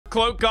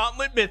Cloak,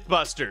 Gauntlet,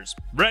 Mythbusters.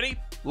 Ready?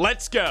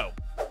 Let's go.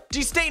 Do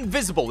you stay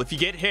invisible if you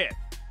get hit?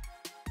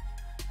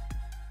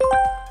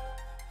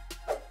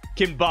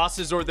 Can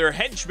bosses or their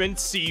henchmen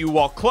see you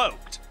while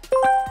cloaked?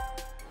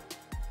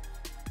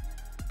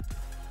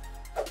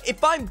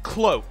 If I'm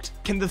cloaked,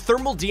 can the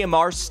thermal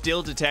DMR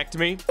still detect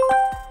me?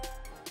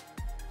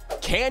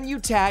 Can you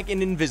tag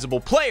an invisible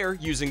player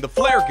using the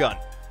flare gun?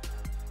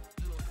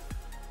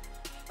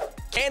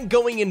 Can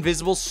going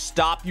invisible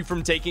stop you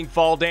from taking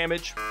fall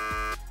damage?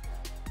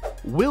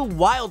 Will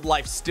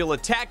wildlife still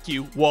attack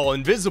you while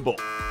invisible?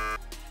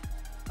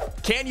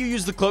 Can you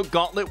use the Cloak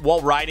Gauntlet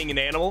while riding an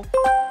animal?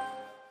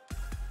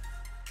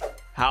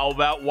 How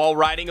about while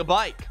riding a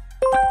bike?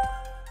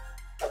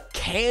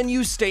 Can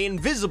you stay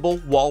invisible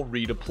while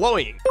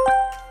redeploying?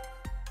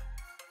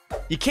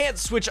 You can't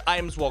switch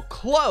items while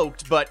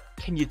cloaked, but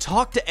can you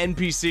talk to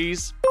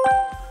NPCs?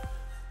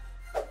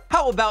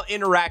 How about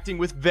interacting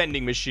with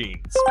vending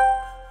machines?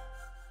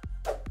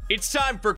 It's time for